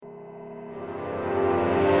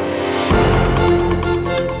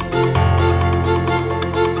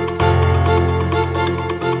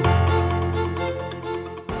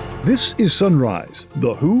This is Sunrise,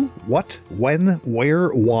 the who, what, when, where,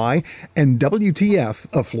 why, and WTF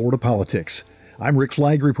of Florida politics. I'm Rick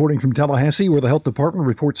Flagg reporting from Tallahassee, where the health department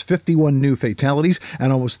reports 51 new fatalities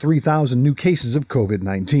and almost 3,000 new cases of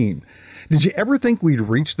COVID-19. Did you ever think we'd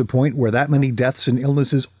reach the point where that many deaths and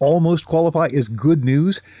illnesses almost qualify as good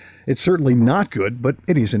news? It's certainly not good, but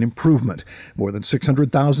it is an improvement. More than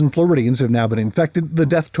 600,000 Floridians have now been infected. The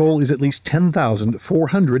death toll is at least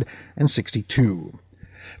 10,462.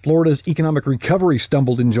 Florida's economic recovery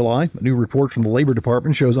stumbled in July. A new report from the Labor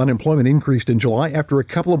Department shows unemployment increased in July after a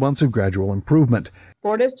couple of months of gradual improvement.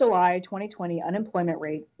 Florida's July 2020 unemployment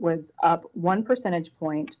rate was up 1 percentage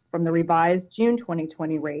point from the revised June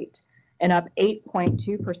 2020 rate and up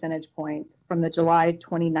 8.2 percentage points from the July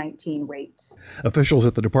 2019 rate. Officials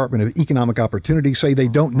at the Department of Economic Opportunity say they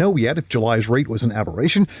don't know yet if July's rate was an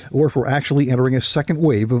aberration or if we're actually entering a second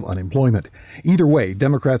wave of unemployment. Either way,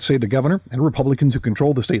 Democrats say the governor and Republicans who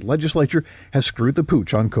control the state legislature have screwed the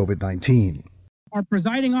pooch on COVID-19. Our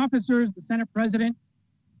presiding officers, the Senate President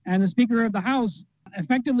and the Speaker of the House,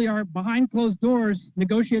 effectively are behind closed doors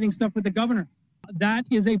negotiating stuff with the governor. That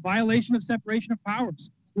is a violation of separation of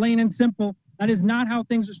powers. Plain and simple. That is not how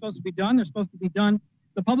things are supposed to be done. They're supposed to be done.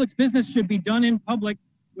 The public's business should be done in public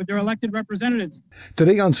with their elected representatives.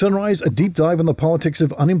 Today on Sunrise, a deep dive on the politics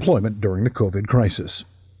of unemployment during the COVID crisis.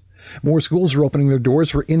 More schools are opening their doors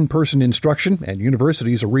for in-person instruction, and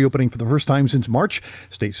universities are reopening for the first time since March.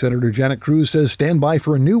 State Senator Janet Cruz says stand by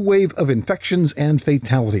for a new wave of infections and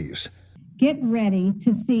fatalities. Get ready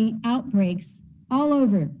to see outbreaks all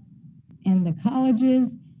over in the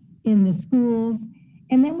colleges, in the schools.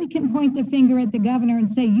 And then we can point the finger at the governor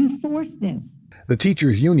and say, you forced this. The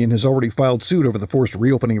teachers' union has already filed suit over the forced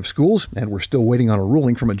reopening of schools, and we're still waiting on a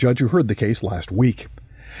ruling from a judge who heard the case last week.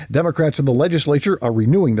 Democrats in the legislature are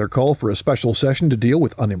renewing their call for a special session to deal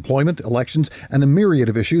with unemployment, elections, and a myriad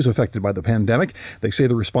of issues affected by the pandemic. They say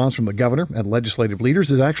the response from the governor and legislative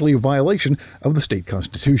leaders is actually a violation of the state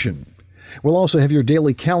constitution. We'll also have your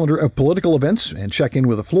daily calendar of political events and check in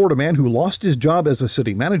with a Florida man who lost his job as a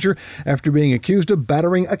city manager after being accused of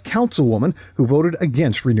battering a councilwoman who voted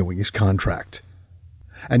against renewing his contract.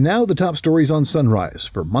 And now the top stories on Sunrise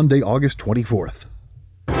for Monday, August 24th.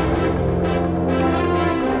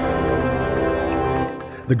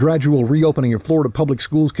 The gradual reopening of Florida public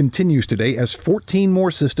schools continues today as 14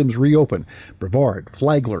 more systems reopen. Brevard,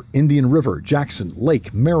 Flagler, Indian River, Jackson,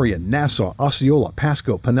 Lake, Marion, Nassau, Osceola,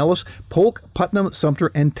 Pasco, Pinellas, Polk, Putnam,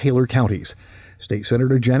 Sumter, and Taylor counties. State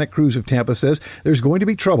Senator Janet Cruz of Tampa says there's going to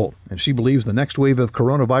be trouble, and she believes the next wave of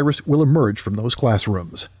coronavirus will emerge from those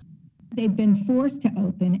classrooms. They've been forced to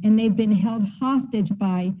open, and they've been held hostage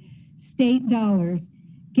by state dollars.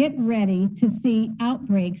 Get ready to see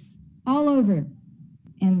outbreaks all over.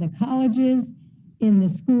 In the colleges, in the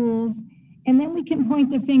schools, and then we can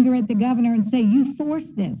point the finger at the governor and say, you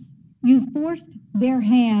forced this. You forced their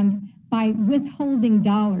hand by withholding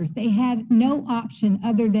dollars. They had no option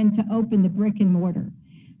other than to open the brick and mortar.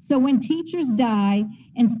 So when teachers die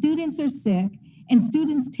and students are sick and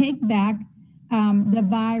students take back the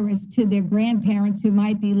virus to their grandparents who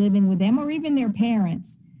might be living with them or even their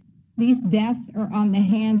parents, these deaths are on the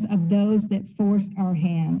hands of those that forced our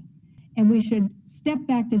hand. And we should step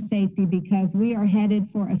back to safety because we are headed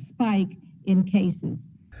for a spike in cases.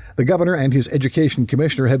 The governor and his education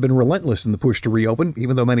commissioner have been relentless in the push to reopen,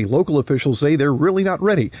 even though many local officials say they're really not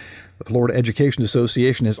ready. The Florida Education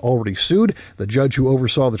Association has already sued. The judge who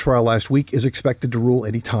oversaw the trial last week is expected to rule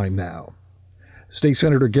any time now. State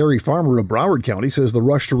Senator Gary Farmer of Broward County says the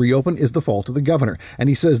rush to reopen is the fault of the governor, and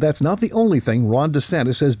he says that's not the only thing Ron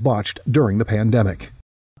DeSantis has botched during the pandemic.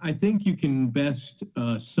 I think you can best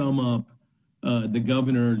sum up the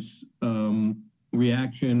governor's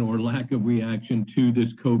reaction or lack of reaction to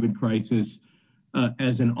this COVID crisis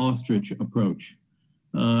as an ostrich approach.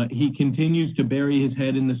 He continues to bury his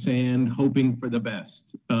head in the sand, hoping for the best,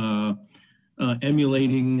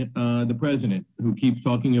 emulating the president, who keeps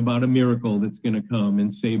talking about a miracle that's going to come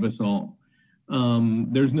and save us all.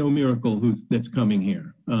 There's no miracle that's coming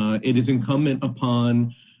here. It is incumbent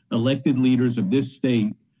upon elected leaders of this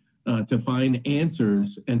state to find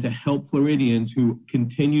answers and to help Floridians who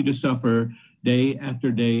continue to suffer day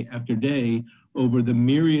after day after day over the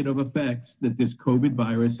myriad of effects that this COVID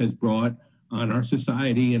virus has brought on our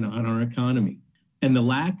society and on our economy. And the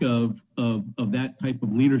lack of that type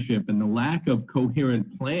of leadership and the lack of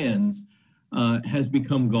coherent plans has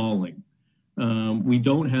become galling. We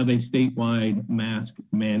don't have a statewide mask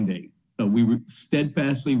mandate. We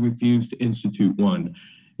steadfastly refuse to institute one.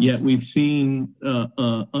 Yet we've seen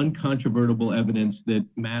uncontrovertible evidence that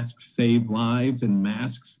masks save lives and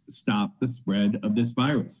masks stop the spread of this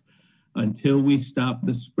virus. Until we stop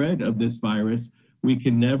the spread of this virus, we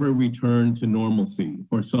can never return to normalcy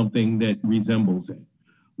or something that resembles it.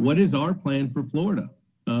 What is our plan for Florida?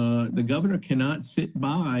 The governor cannot sit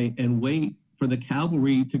by and wait for the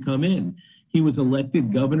cavalry to come in. He was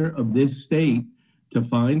elected governor of this state to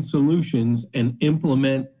find solutions and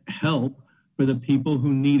implement help for the people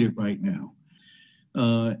who need it right now.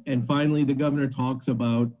 And finally, the governor talks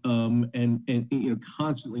about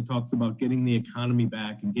constantly talks about getting the economy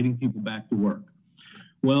back and getting people back to work.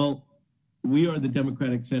 Well, we are the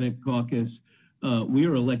Democratic Senate caucus. We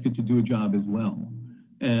are elected to do a job as well.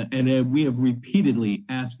 And we have repeatedly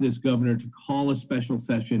asked this governor to call a special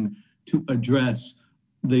session to address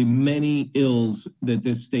the many ills that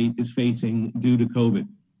this state is facing due to COVID.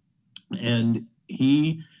 And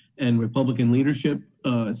he and Republican leadership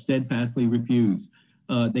steadfastly refuse.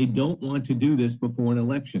 They don't want to do this before an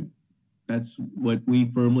election. That's what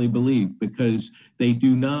we firmly believe, because they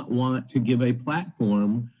do not want to give a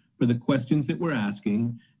platform for the questions that we're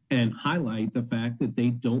asking and highlight the fact that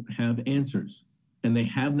they don't have answers. And they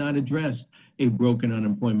have not addressed a broken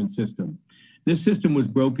unemployment system. This system was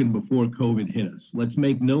broken before COVID hit us. Let's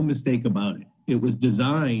make no mistake about it. It was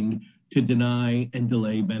designed to deny and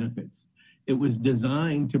delay benefits. It was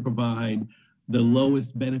designed to provide the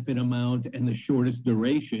lowest benefit amount and the shortest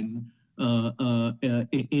duration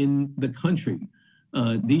in the country.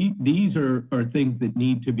 These are things that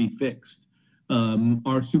need to be fixed.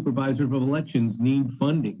 Our supervisor of elections need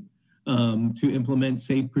funding to implement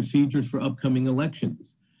safe procedures for upcoming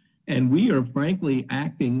elections. And we are frankly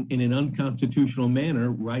acting in an unconstitutional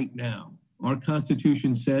manner right now. Our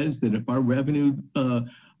Constitution says that if our revenue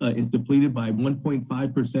is depleted by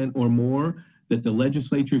 1.5% or more, that the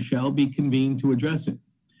legislature shall be convened to address it.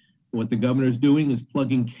 What the governor is doing is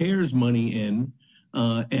plugging CARES money in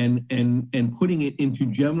and putting it into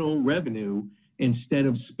general revenue instead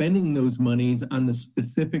of spending those monies on the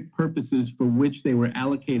specific purposes for which they were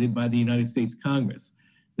allocated by the United States Congress.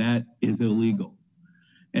 That is illegal.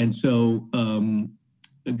 And so,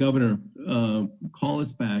 Governor, call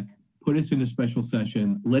us back, put us in a special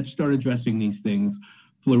session. Let's start addressing these things.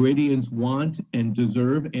 Floridians want and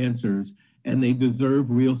deserve answers, and they deserve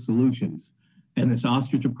real solutions. And this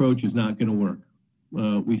ostrich approach is not going to work.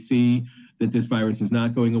 We see that this virus is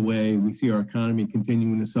not going away. We see our economy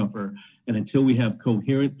continuing to suffer. And until we have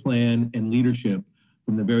coherent plan and leadership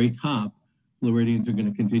from the very top, Floridians are going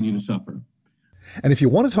to continue to suffer. And if you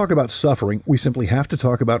want to talk about suffering, we simply have to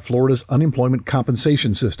talk about Florida's unemployment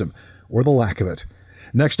compensation system, or the lack of it.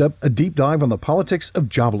 Next up, a deep dive on the politics of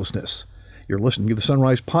joblessness. You're listening to the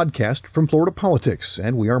Sunrise Podcast from Florida Politics,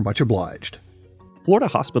 and we are much obliged. Florida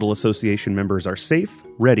Hospital Association members are safe,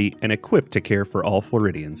 ready, and equipped to care for all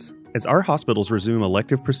Floridians. As our hospitals resume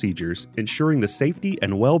elective procedures, ensuring the safety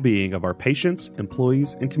and well-being of our patients,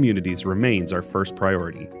 employees, and communities remains our first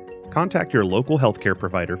priority. Contact your local healthcare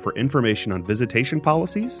provider for information on visitation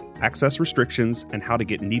policies, access restrictions, and how to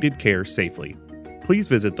get needed care safely. Please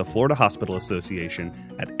visit the Florida Hospital Association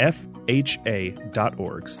at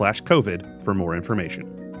fha.org/COVID for more information.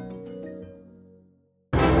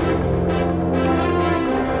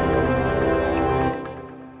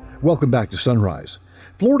 Welcome back to Sunrise.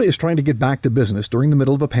 Florida is trying to get back to business during the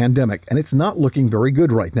middle of a pandemic, and it's not looking very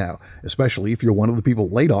good right now, especially if you're one of the people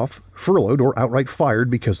laid off, furloughed, or outright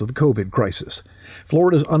fired because of the COVID crisis.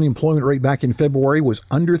 Florida's unemployment rate back in February was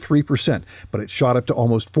under 3%, but it shot up to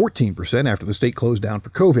almost 14% after the state closed down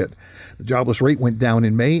for COVID. The jobless rate went down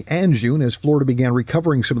in May and June as Florida began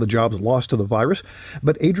recovering some of the jobs lost to the virus,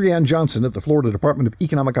 but Adrienne Johnson at the Florida Department of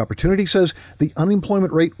Economic Opportunity says the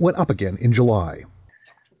unemployment rate went up again in July.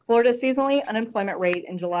 Florida's seasonally unemployment rate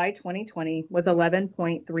in July 2020 was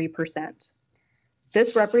 11.3%.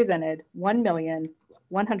 This represented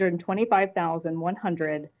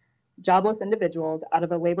 1,125,100 jobless individuals out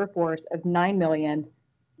of a labor force of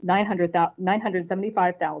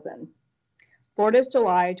 9,975,000. Florida's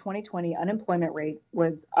July 2020 unemployment rate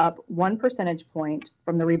was up 1 percentage point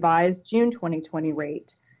from the revised June 2020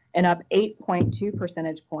 rate and up 8.2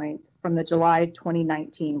 percentage points from the July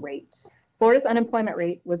 2019 rate. Florida's unemployment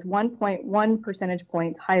rate was 1.1 percentage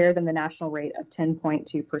points higher than the national rate of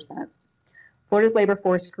 10.2%. Florida's labor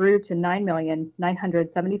force grew to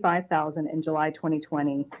 9,975,000 in July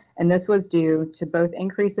 2020, and this was due to both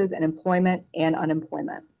increases in employment and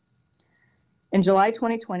unemployment. In July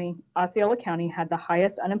 2020, Osceola County had the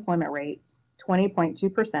highest unemployment rate,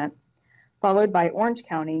 20.2%, followed by Orange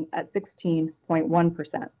County at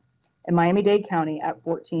 16.1%, and Miami-Dade County at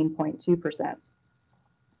 14.2%.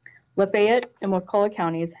 Lafayette and Wakulla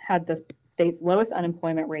counties had the state's lowest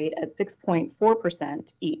unemployment rate at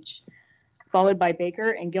 6.4% each, followed by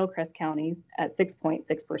Baker and Gilchrist counties at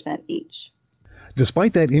 6.6% each.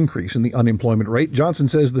 Despite that increase in the unemployment rate, Johnson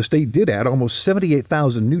says the state did add almost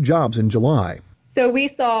 78,000 new jobs in July. So we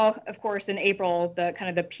saw, of course, in April,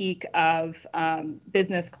 the peak of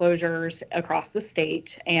business closures across the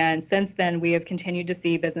state. And since then, we have continued to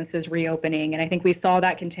see businesses reopening. And I think we saw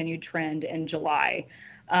that continued trend in July.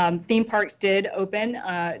 Theme parks did open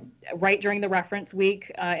right during the reference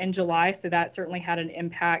week in July. So that certainly had an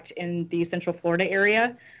impact in the Central Florida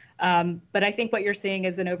area. But I think what you're seeing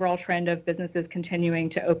is an overall trend of businesses continuing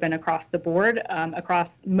to open across the board,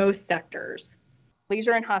 across most sectors.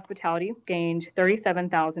 Leisure and hospitality gained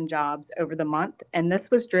 37,000 jobs over the month, and this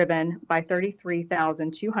was driven by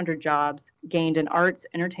 33,200 jobs gained in arts,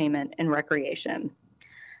 entertainment, and recreation.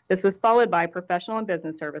 This was followed by professional and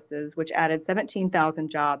business services, which added 17,000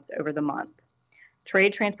 jobs over the month.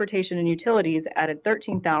 Trade, transportation, and utilities added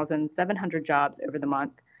 13,700 jobs over the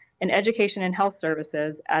month, and education and health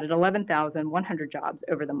services added 11,100 jobs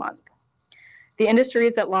over the month. The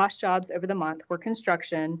industries that lost jobs over the month were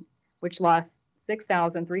construction, which lost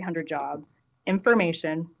 6,300 jobs,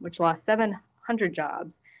 information, which lost 700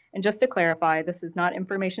 jobs, and just to clarify, this is not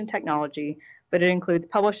information technology, but it includes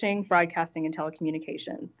publishing, broadcasting, and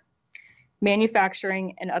telecommunications.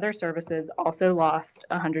 Manufacturing and other services also lost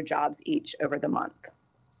 100 jobs each over the month.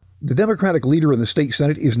 The Democratic leader in the state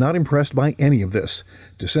Senate is not impressed by any of this.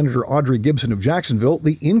 To Senator Audrey Gibson of Jacksonville,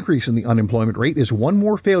 the increase in the unemployment rate is one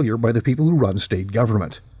more failure by the people who run state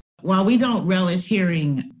government. While we don't relish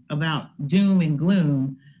hearing about doom and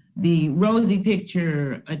gloom, the rosy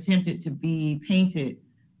picture attempted to be painted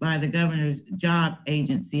by the governor's job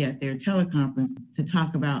agency at their teleconference to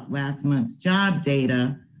talk about last month's job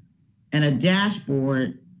data and a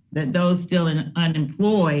dashboard that those still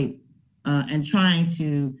unemployed and trying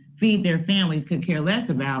to feed their families could care less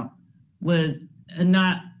about was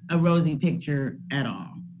not a rosy picture at all.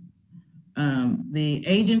 The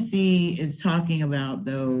agency is talking about,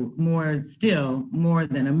 though, more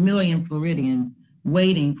than 1 million Floridians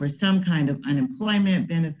waiting for some kind of unemployment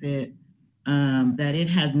benefit that it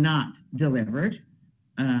has not delivered.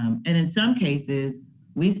 And in some cases,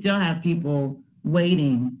 we still have people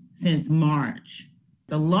waiting since March.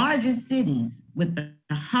 The largest cities with the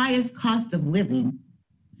highest cost of living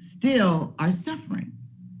still are suffering.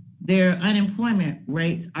 Their unemployment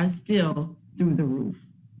rates are still through the roof.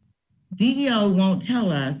 DEO won't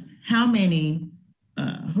tell us how many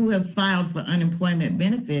who have filed for unemployment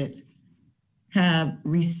benefits have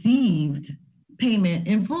received payment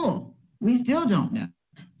in full. We still don't know.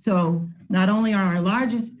 So not only are our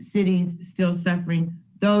largest cities still suffering,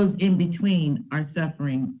 those in between are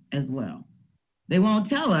suffering as well. They won't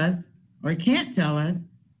tell us or can't tell us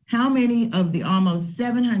how many of the almost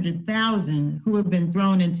 700,000 who have been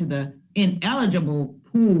thrown into the ineligible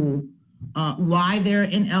pool, why they're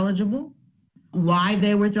ineligible, why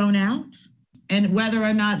they were thrown out, and whether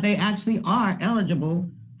or not they actually are eligible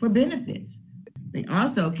for benefits. They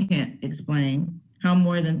also can't explain how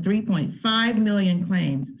more than 3.5 million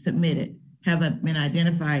claims submitted have been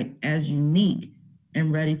identified as unique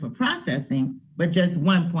and ready for processing, but just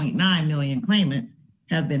 1.9 million claimants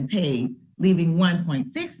have been paid, leaving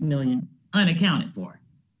 1.6 million unaccounted for.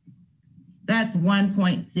 That's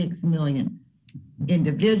 1.6 million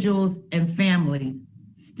individuals and families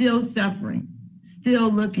still suffering,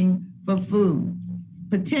 still looking for food,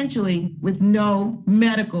 potentially with no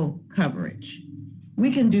medical coverage.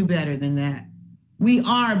 We can do better than that. We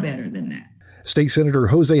are better than that. State Senator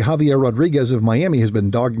Jose Javier Rodriguez of Miami has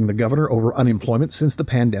been dogging the governor over unemployment since the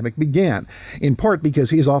pandemic began, in part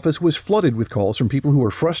because his office was flooded with calls from people who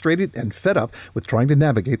are frustrated and fed up with trying to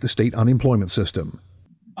navigate the state unemployment system.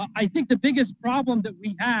 I think the biggest problem that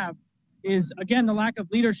we have is, again, the lack of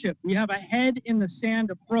leadership. We have a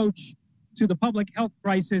head-in-the-sand approach to the public health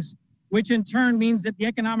crisis, which in turn means that the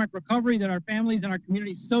economic recovery that our families and our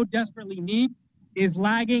communities so desperately need is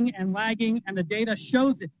lagging, and the data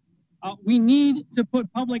shows it. We need to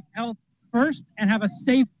put public health first and have a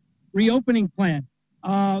safe reopening plan.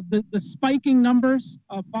 The spiking numbers,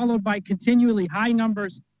 followed by continually high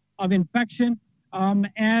numbers of infection,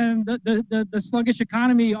 and the sluggish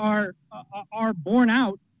economy are borne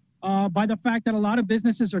out by the fact that a lot of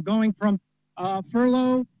businesses are going from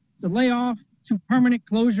furlough to layoff to permanent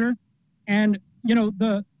closure. And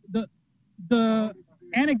the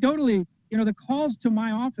anecdotally, the calls to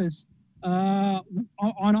my office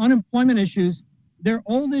on unemployment issues, they're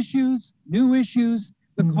old issues, new issues.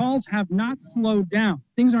 The calls have not slowed down.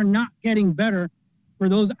 Things are not getting better for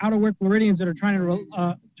those out-of-work Floridians that are trying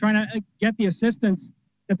to get the assistance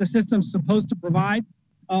that the system's supposed to provide.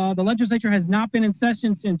 The legislature has not been in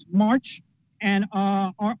session since March, And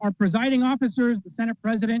our presiding officers, the Senate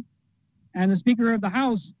President and the Speaker of the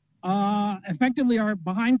House, effectively are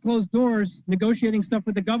behind closed doors negotiating stuff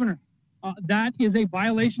with the governor. That is a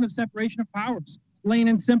violation of separation of powers, plain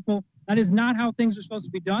and simple. That is not how things are supposed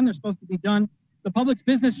to be done. They're supposed to be done. The public's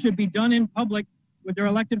business should be done in public with their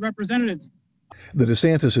elected representatives. The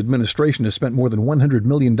DeSantis administration has spent more than $100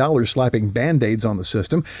 million slapping Band-Aids on the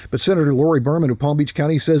system, but Senator Lori Berman of Palm Beach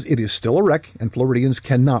County says it is still a wreck and Floridians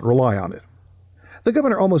cannot rely on it. The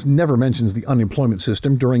governor almost never mentions the unemployment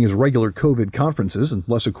system during his regular COVID conferences,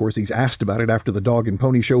 unless, of course, he's asked about it after the dog and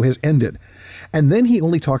pony show has ended. And then he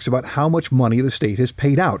only talks about how much money the state has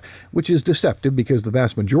paid out, which is deceptive because the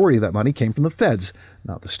vast majority of that money came from the feds,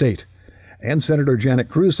 not the state. And Senator Janet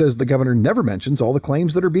Cruz says the governor never mentions all the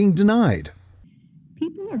claims that are being denied.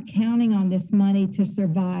 People are counting on this money to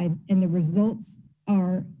survive, and the results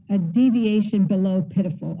are a deviation below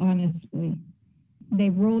pitiful, honestly.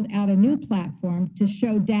 They've rolled out a new platform to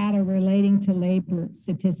show data relating to labor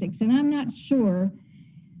statistics. And I'm not sure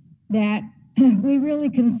that we really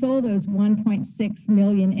console those 1.6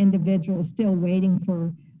 million individuals still waiting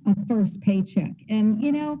for a first paycheck. And,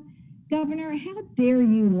 you know, Governor, how dare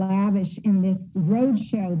you lavish in this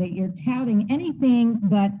roadshow that you're touting anything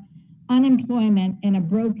but unemployment and a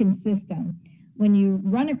broken system when you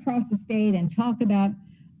run across the state and talk about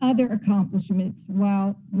other accomplishments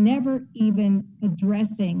while never even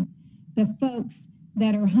addressing the folks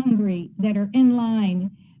that are hungry, that are in line,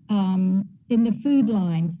 in the food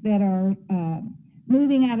lines, that are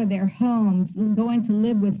moving out of their homes, going to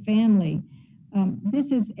live with family.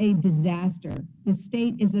 This is a disaster. The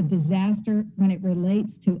state is a disaster when it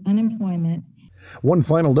relates to unemployment. One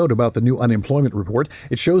final note about the new unemployment report.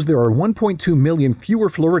 It shows there are 1.2 million fewer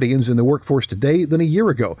Floridians in the workforce today than a year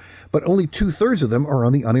ago, but only 2/3 of them are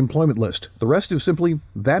on the unemployment list. The rest have simply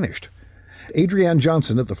vanished. Adrienne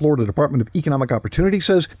Johnson at the Florida Department of Economic Opportunity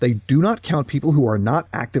says they do not count people who are not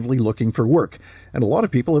actively looking for work, and a lot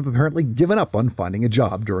of people have apparently given up on finding a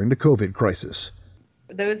job during the COVID crisis.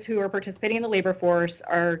 Those who are participating in the labor force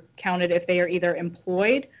are counted if they are either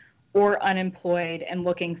employed or unemployed and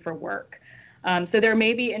looking for work. So there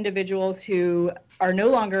may be individuals who are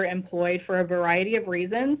no longer employed for a variety of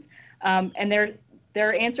reasons, and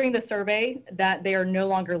they're answering the survey that they are no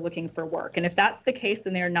longer looking for work. And if that's the case,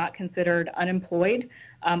 then they are not considered unemployed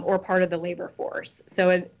or part of the labor force.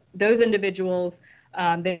 So those individuals,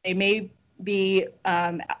 they may be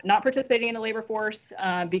not participating in the labor force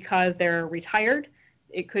because they're retired.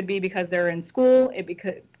 It could be because they're in school. It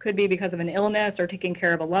could be because of an illness or taking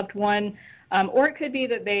care of a loved one. Or it could be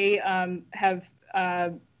that they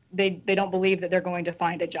they don't believe that they're going to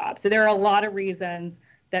find a job. So there are a lot of reasons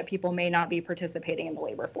that people may not be participating in the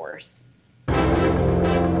labor force.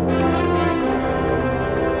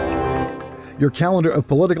 Your calendar of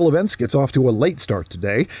political events gets off to a late start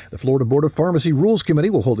today. The Florida Board of Pharmacy Rules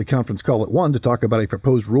Committee will hold a conference call at 1 to talk about a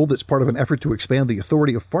proposed rule that's part of an effort to expand the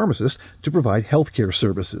authority of pharmacists to provide health care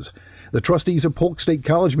services. The trustees of Polk State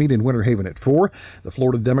College meet in Winter Haven at 4. The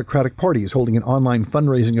Florida Democratic Party is holding an online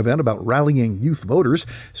fundraising event about rallying youth voters.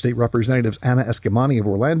 State Representatives Anna Escamani of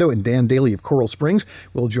Orlando and Dan Daly of Coral Springs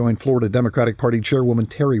will join Florida Democratic Party Chairwoman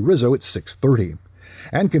Terry Rizzo at 6:30.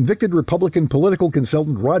 And convicted Republican political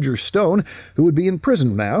consultant Roger Stone, who would be in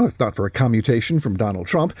prison now, if not for a commutation from Donald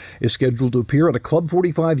Trump, is scheduled to appear at a Club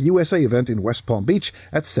 45 USA event in West Palm Beach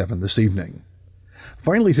at 7 this evening.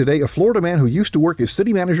 Finally today, a Florida man who used to work as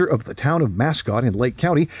city manager of the town of Mascot in Lake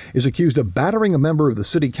County is accused of battering a member of the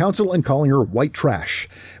city council and calling her white trash.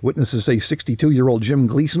 Witnesses say 62-year-old Jim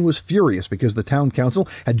Gleason was furious because the town council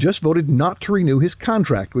had just voted not to renew his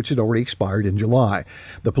contract, which had already expired in July.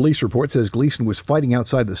 The police report says Gleason was fighting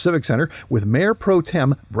outside the Civic Center with Mayor Pro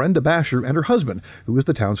Tem Brenda Brasher and her husband, who is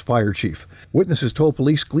the town's fire chief. Witnesses told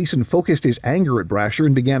police Gleason focused his anger at Brasher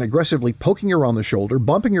and began aggressively poking her on the shoulder,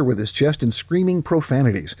 bumping her with his chest, and screaming profanities.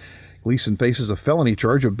 Gleason faces a felony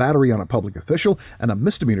charge of battery on a public official and a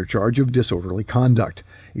misdemeanor charge of disorderly conduct.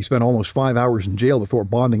 He spent almost 5 hours in jail before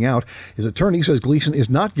bonding out. His attorney says Gleason is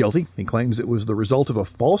not guilty. He claims it was the result of a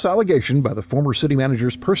false allegation by the former city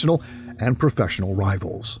manager's personal and professional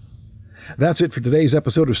rivals. That's it for today's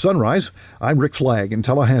episode of Sunrise. I'm Rick Flagg in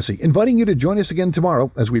Tallahassee, inviting you to join us again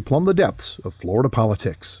tomorrow as we plumb the depths of Florida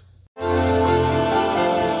politics.